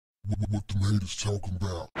What the haters talking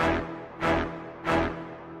about?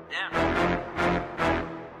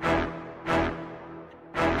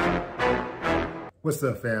 What's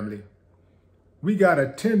up, family? We got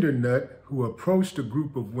a tender nut who approached a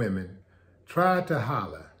group of women, tried to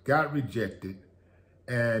holler, got rejected,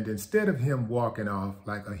 and instead of him walking off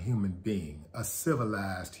like a human being, a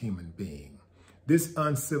civilized human being, this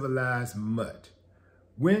uncivilized mutt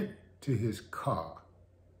went to his car,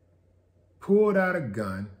 pulled out a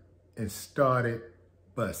gun, and started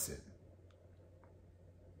busting.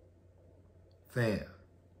 Fam,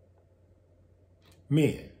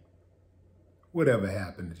 men, whatever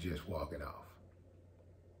happened to just walking off?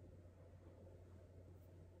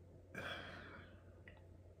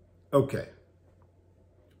 Okay,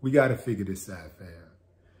 we got to figure this out, fam,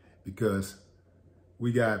 because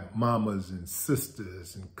we got mamas and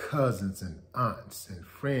sisters and cousins and aunts and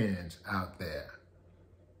friends out there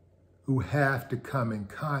who have to come in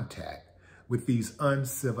contact with these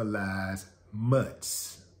uncivilized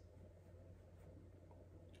mutts.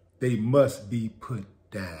 They must be put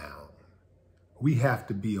down. We have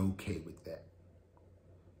to be okay with that.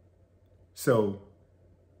 So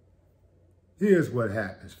here's what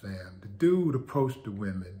happens, fam. The dude approached the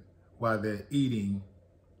women while they're eating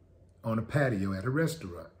on a patio at a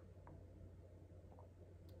restaurant.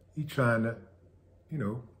 He trying to,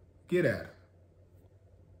 get at them.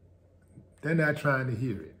 They're not trying to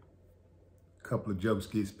hear it. A couple of jokes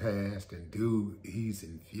gets passed, and dude, he's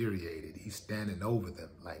infuriated. He's standing over them,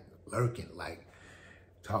 like lurking, like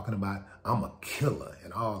talking about, I'm a killer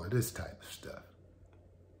and all of this type of stuff.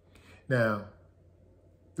 Now,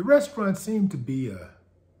 the restaurant seemed to be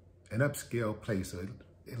an upscale place, or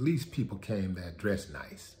at least people came there dressed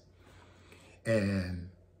nice. And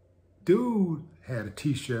dude had a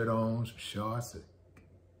t-shirt on, some shorts, a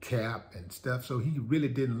cap and stuff, so he really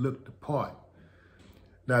didn't look the part.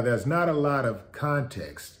 Now, there's not a lot of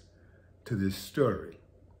context to this story.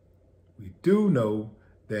 We do know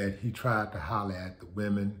that he tried to holler at the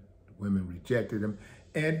women rejected him,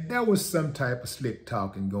 and there was some type of slick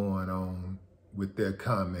talking going on with their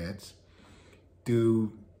comments.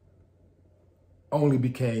 Dude only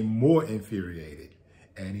became more infuriated,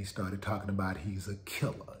 and he started talking about he's a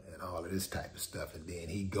killer and all of this type of stuff. And then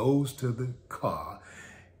he goes to the car,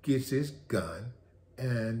 gets his gun,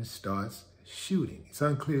 and starts shooting. It's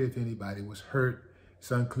unclear if anybody was hurt. It's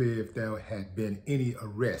unclear if there had been any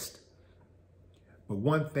arrest. But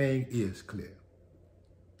one thing is clear.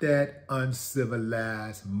 That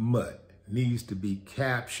uncivilized mutt needs to be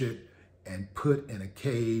captured and put in a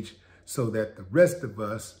cage so that the rest of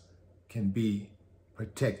us can be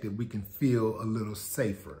protected. We can feel a little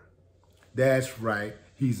safer. That's right.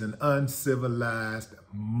 He's an uncivilized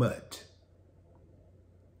mutt.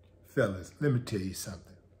 Fellas, let me tell you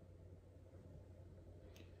something.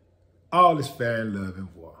 All is fair in love and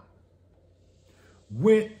war.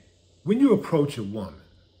 When you approach a woman,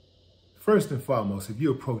 first and foremost, if you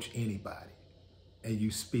approach anybody and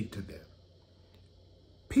you speak to them,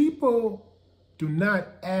 people do not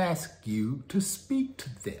ask you to speak to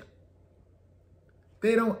them.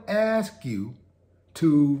 They don't ask you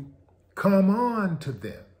to come on to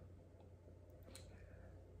them.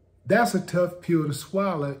 That's a tough pill to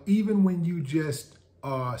swallow, even when you just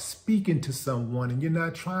are speaking to someone and you're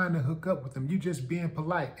not trying to hook up with them. You're just being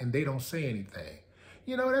polite and they don't say anything.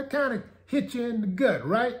 That kind of hits you in the gut,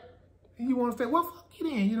 right? And you want to say, well, fuck you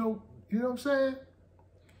then, you know what I'm saying?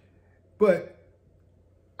 But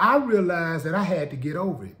I realized that I had to get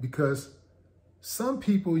over it, because some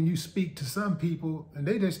people, you speak to some people and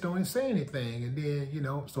they just don't say anything. And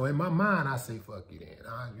then, so in my mind, I say, fuck you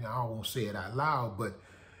then. I won't say it out loud, but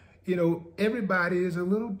everybody is a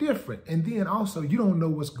little different. And then also, you don't know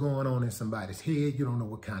what's going on in somebody's head. You don't know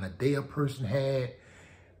what kind of day a person had.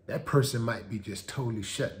 That person might be just totally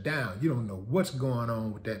shut down. You don't know what's going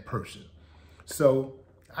on with that person. So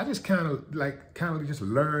I just kind of just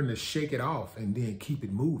learned to shake it off and then keep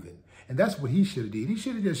it moving. And that's what he should have did. He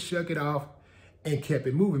should have just shook it off and kept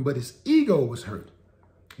it moving. But his ego was hurt.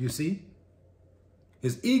 You see?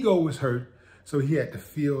 His ego was hurt. So he had to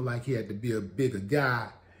feel like he had to be a bigger guy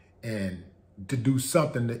and to do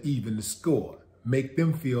something to even the score, make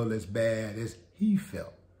them feel as bad as he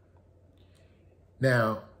felt.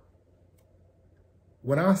 Now,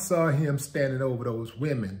 when I saw him standing over those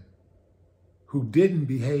women who didn't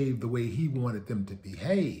behave the way he wanted them to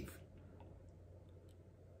behave,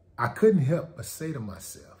 I couldn't help but say to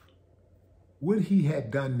myself, would he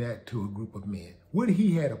had done that to a group of men? Would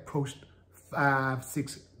he had approached 5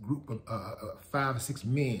 or 6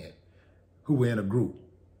 men who were in a group,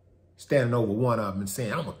 standing over one of them and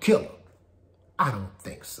saying, I'm a killer? I don't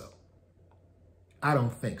think so. I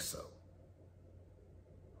don't think so.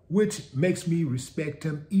 Which makes me respect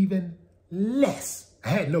him even less. I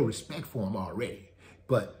had no respect for him already,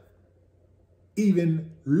 but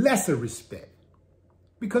even lesser respect.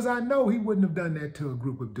 Because I know he wouldn't have done that to a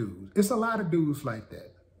group of dudes. It's a lot of dudes like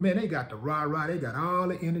that. Man, they got the rah-rah, they got all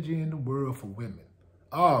the energy in the world for women.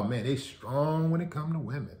 Oh man, they strong when it comes to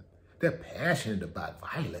women. They're passionate about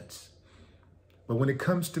violence. But when it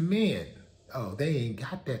comes to men, oh, they ain't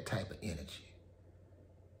got that type of energy.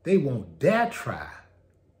 They won't dare try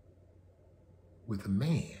with a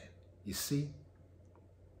man, you see?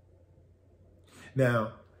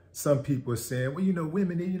 Now, some people are saying, well, you know,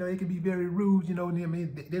 women, you know, they can be very rude, you know, I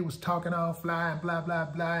mean, they was talking all fly and blah, blah,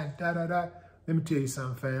 blah, and da-da-da. Let me tell you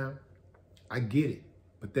something, fam. I get it,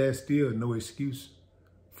 but there's still no excuse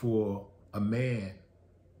for a man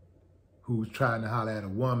who's trying to holler at a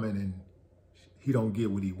woman and he don't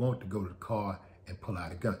get what he want to go to the car and pull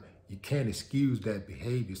out a gun. You can't excuse that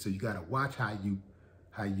behavior, so you got to watch how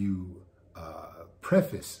you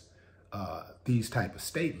preface these type of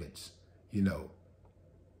statements. You know,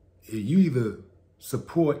 you either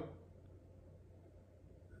support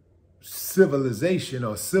civilization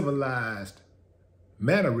or civilized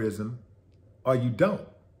mannerism, or you don't.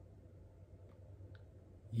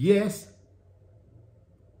 Yes,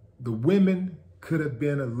 the women could have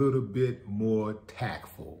been a little bit more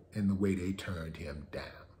tactful in the way they turned him down.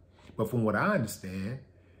 But from what I understand,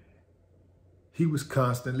 he was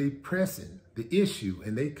constantly pressing the issue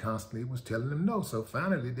and they constantly was telling him no. So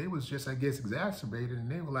finally they was just, I guess, exacerbated and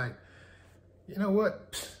they were like, you know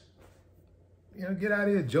what? You know, get out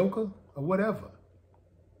of here, joker, or whatever.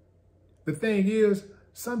 The thing is,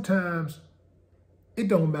 sometimes it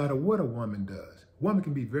don't matter what a woman does. A woman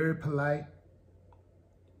can be very polite.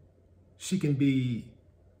 She can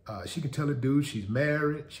tell a dude she's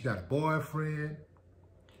married, she got a boyfriend.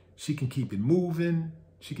 She can keep it moving.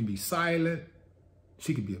 She can be silent.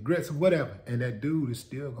 She can be aggressive, whatever. And that dude is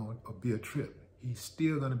still going to be a trip. He's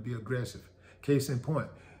still going to be aggressive. Case in point,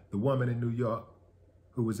 the woman in New York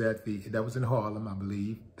who was that was in Harlem, I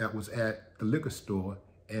believe, that was at the liquor store,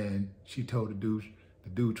 and she told the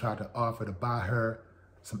dude tried to offer to buy her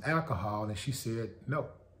some alcohol, and she said no.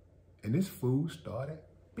 And this fool started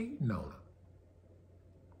beating on her.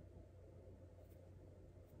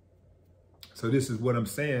 So this is what I'm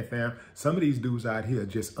saying, fam. Some of these dudes out here are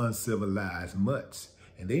just uncivilized mutts,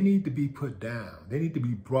 and they need to be put down. They need to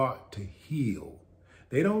be brought to heel.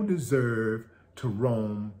 They don't deserve to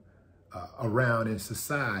roam around in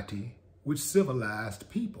society with civilized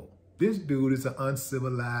people. This dude is an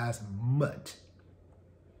uncivilized mutt.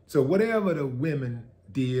 So whatever the women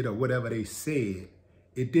did or whatever they said,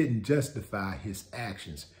 it didn't justify his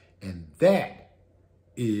actions. And that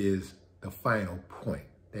is the final point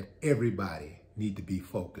that everybody need to be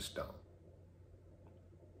focused on.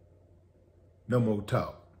 No more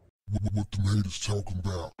talk. What the haters talking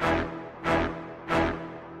about?